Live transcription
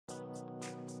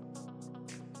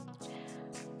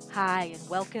Hi, and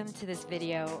welcome to this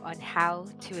video on how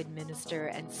to administer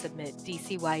and submit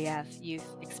DCYF Youth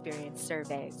Experience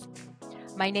Surveys.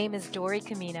 My name is Dory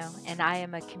Camino, and I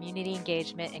am a Community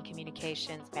Engagement and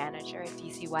Communications Manager at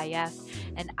DCYF,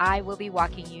 and I will be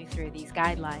walking you through these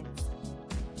guidelines.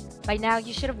 By now,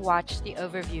 you should have watched the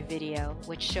overview video,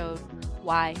 which showed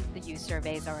why the youth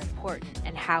surveys are important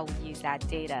and how we use that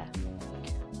data.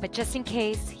 But just in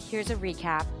case, here's a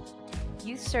recap.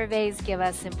 Youth surveys give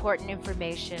us important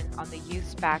information on the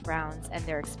youth's backgrounds and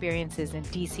their experiences in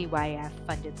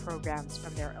DCYF-funded programs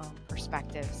from their own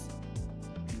perspectives.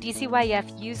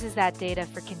 DCYF uses that data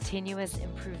for continuous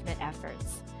improvement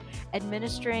efforts.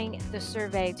 Administering the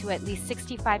survey to at least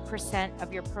 65%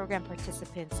 of your program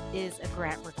participants is a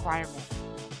grant requirement.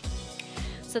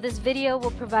 So this video will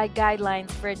provide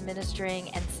guidelines for administering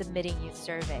and submitting youth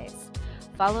surveys.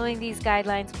 Following these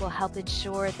guidelines will help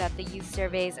ensure that the youth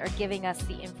surveys are giving us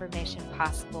the information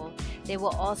possible. They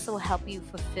will also help you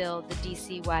fulfill the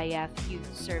DCYF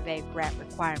Youth Survey grant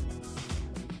requirements.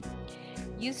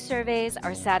 Youth surveys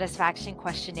are satisfaction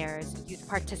questionnaires youth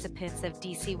participants of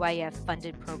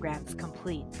DCYF-funded programs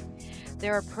complete.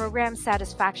 There are program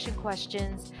satisfaction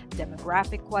questions,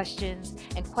 demographic questions,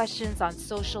 and questions on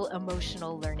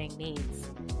social-emotional learning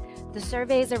needs. The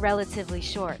surveys are relatively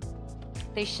short.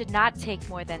 They should not take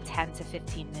more than 10 to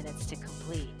 15 minutes to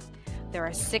complete. There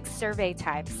are 6 survey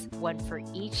types, one for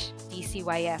each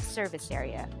DCYF service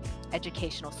area: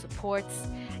 educational supports,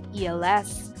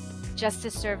 ELS,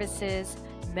 justice services,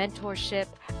 mentorship,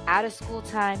 out-of-school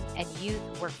time, and youth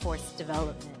workforce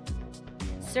development.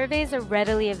 Surveys are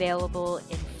readily available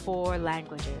in 4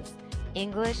 languages: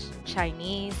 English,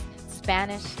 Chinese,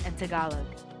 Spanish, and Tagalog.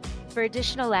 For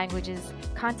additional languages,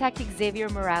 contact Xavier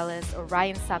Morales or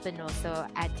Ryan Sapinoso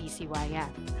at DCYF.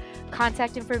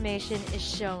 Contact information is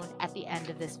shown at the end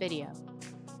of this video.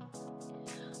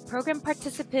 Program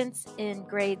participants in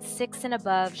grades 6 and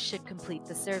above should complete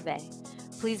the survey.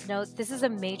 Please note this is a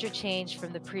major change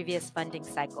from the previous funding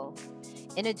cycle.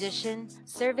 In addition,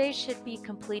 surveys should be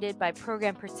completed by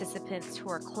program participants who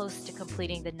are close to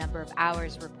completing the number of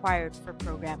hours required for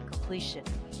program completion,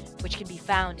 which can be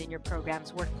found in your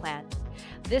program's work plan.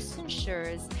 This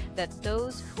ensures that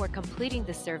those who are completing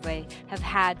the survey have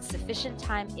had sufficient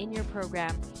time in your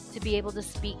program to be able to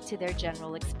speak to their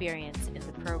general experience in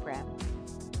the program.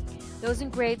 Those in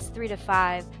grades 3 to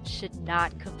 5 should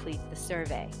not complete the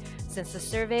survey, since the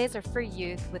surveys are for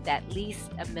youth with at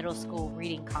least a middle school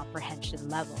reading comprehension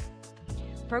level.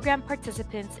 Program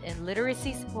participants in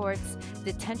literacy supports,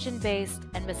 detention-based,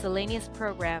 and miscellaneous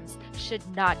programs should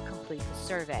not complete the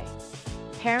survey.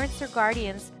 Parents or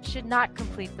guardians should not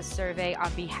complete the survey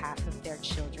on behalf of their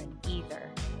children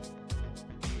either.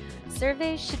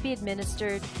 Surveys should be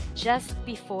administered just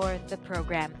before the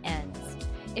program ends.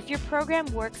 If your program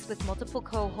works with multiple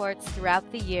cohorts throughout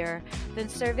the year, then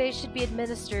surveys should be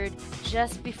administered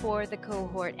just before the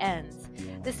cohort ends.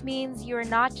 This means you are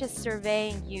not just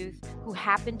surveying youth who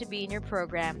happen to be in your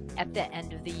program at the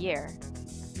end of the year.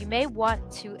 You may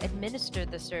want to administer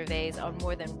the surveys on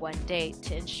more than one date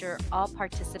to ensure all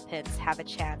participants have a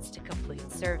chance to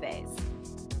complete surveys.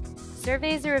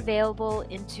 Surveys are available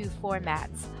in 2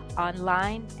 formats,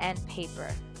 online and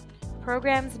paper.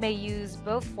 Programs may use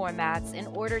both formats in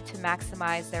order to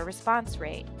maximize their response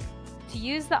rate. To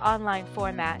use the online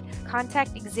format,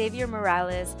 contact Xavier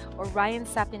Morales or Ryan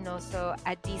Sapinoso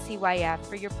at DCYF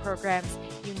for your program's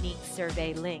unique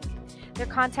survey link. Their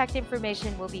contact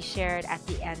information will be shared at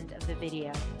the end of the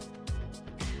video.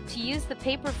 To use the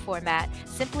paper format,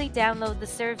 simply download the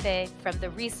survey from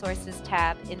the Resources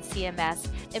tab in CMS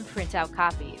and print out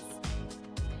copies.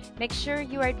 Make sure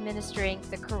you are administering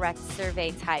the correct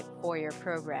survey type for your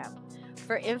program.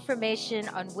 For information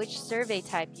on which survey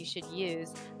type you should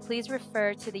use, please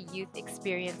refer to the Youth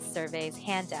Experience Surveys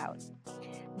handout.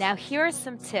 Now here are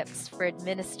some tips for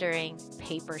administering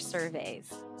paper surveys.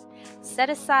 Set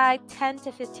aside 10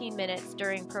 to 15 minutes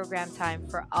during program time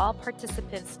for all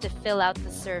participants to fill out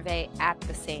the survey at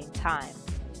the same time.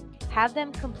 Have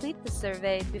them complete the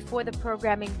survey before the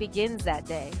programming begins that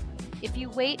day. If you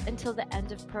wait until the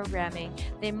end of programming,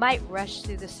 they might rush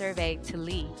through the survey to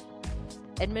leave.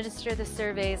 Administer the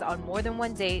surveys on more than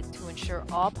one date to ensure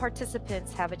all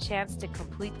participants have a chance to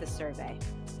complete the survey.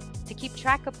 To keep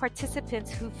track of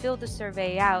participants who fill the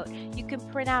survey out, you can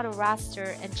print out a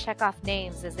roster and check off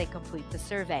names as they complete the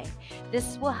survey.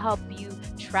 This will help you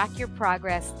track your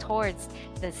progress towards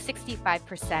the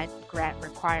 65% grant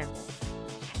requirement.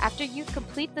 After you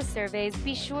complete the surveys,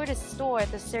 be sure to store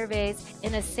the surveys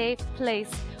in a safe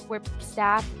place where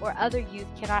staff or other youth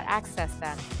cannot access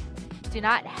them. do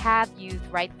not have youth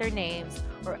write their names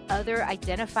or other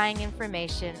identifying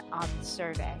information on the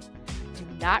survey. Do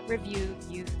not review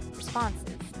youth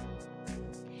responses.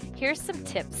 Here's some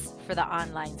tips for the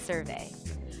online survey.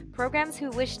 Programs who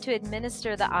wish to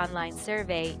administer the online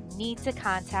survey need to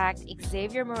contact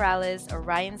Xavier Morales or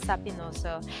Ryan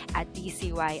Sapinoso at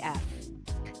DCYF.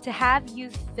 To have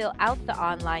youth fill out the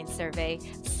online survey,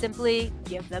 simply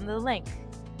give them the link.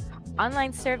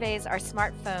 Online surveys are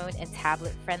smartphone and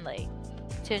tablet friendly.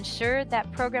 To ensure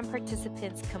that program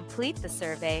participants complete the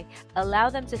survey, allow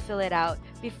them to fill it out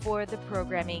before the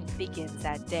programming begins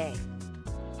that day.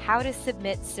 How to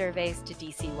submit surveys to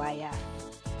DCYF.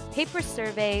 Paper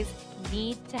surveys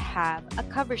need to have a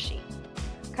cover sheet.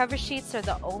 Cover sheets are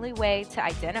the only way to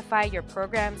identify your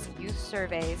program's youth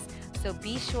surveys, so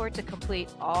be sure to complete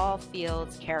all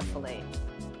fields carefully.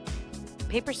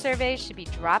 Paper surveys should be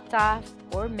dropped off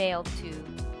or mailed to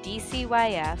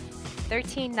DCYF,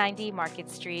 1390 Market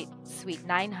Street, Suite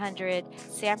 900,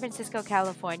 San Francisco,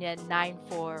 California,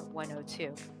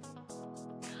 94102.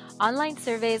 Online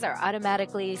surveys are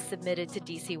automatically submitted to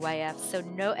DCYF, so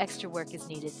no extra work is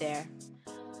needed there.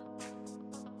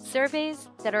 Surveys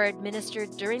that are administered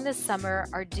during the summer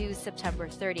are due September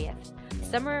 30th.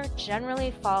 Summer generally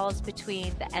falls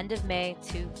between the end of May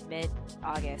to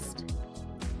mid-August.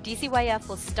 DCYF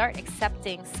will start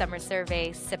accepting summer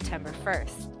surveys September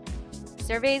 1st.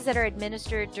 Surveys that are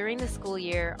administered during the school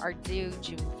year are due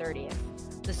June 30th.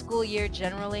 The school year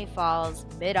generally falls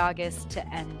mid-August to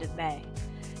end of May.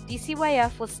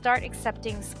 DCYF will start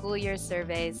accepting school year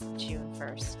surveys June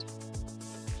 1st.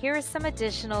 Here are some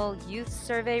additional youth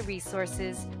survey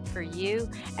resources for you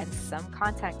and some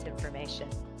contact information.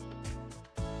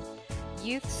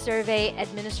 Youth Survey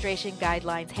Administration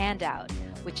Guidelines handout,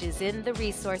 which is in the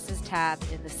Resources tab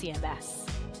in the CMS.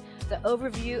 The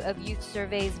Overview of Youth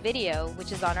Surveys video,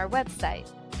 which is on our website.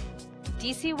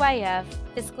 DCYF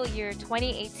Fiscal Year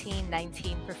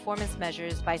 2018-19 Performance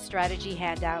Measures by Strategy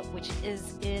handout, which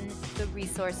is in the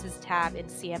Resources tab in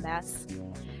CMS.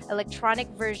 Electronic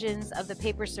versions of the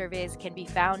paper surveys can be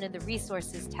found in the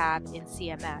Resources tab in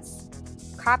CMS.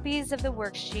 Copies of the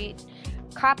worksheet,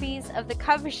 copies of the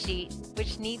cover sheet,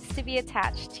 which needs to be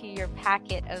attached to your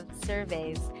packet of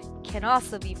surveys, can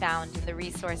also be found in the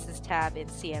Resources tab in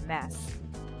CMS.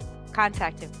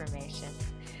 Contact information.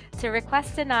 To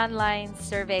request an online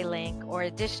survey link or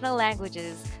additional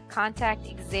languages, contact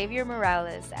Xavier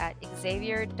Morales at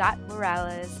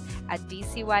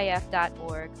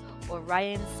xavier.morales@dcyf.org or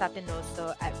Ryan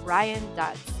Sapinoso at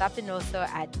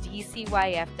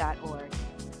ryan.sapinoso@dcyf.org.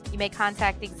 You may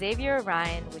contact Xavier or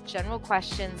Ryan with general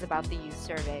questions about the youth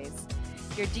surveys.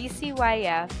 Your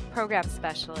DCYF program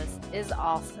specialist is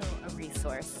also a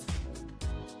resource.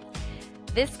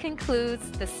 This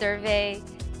concludes the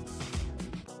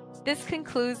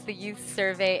Youth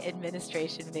Survey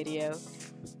Administration video.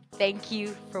 Thank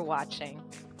you for watching.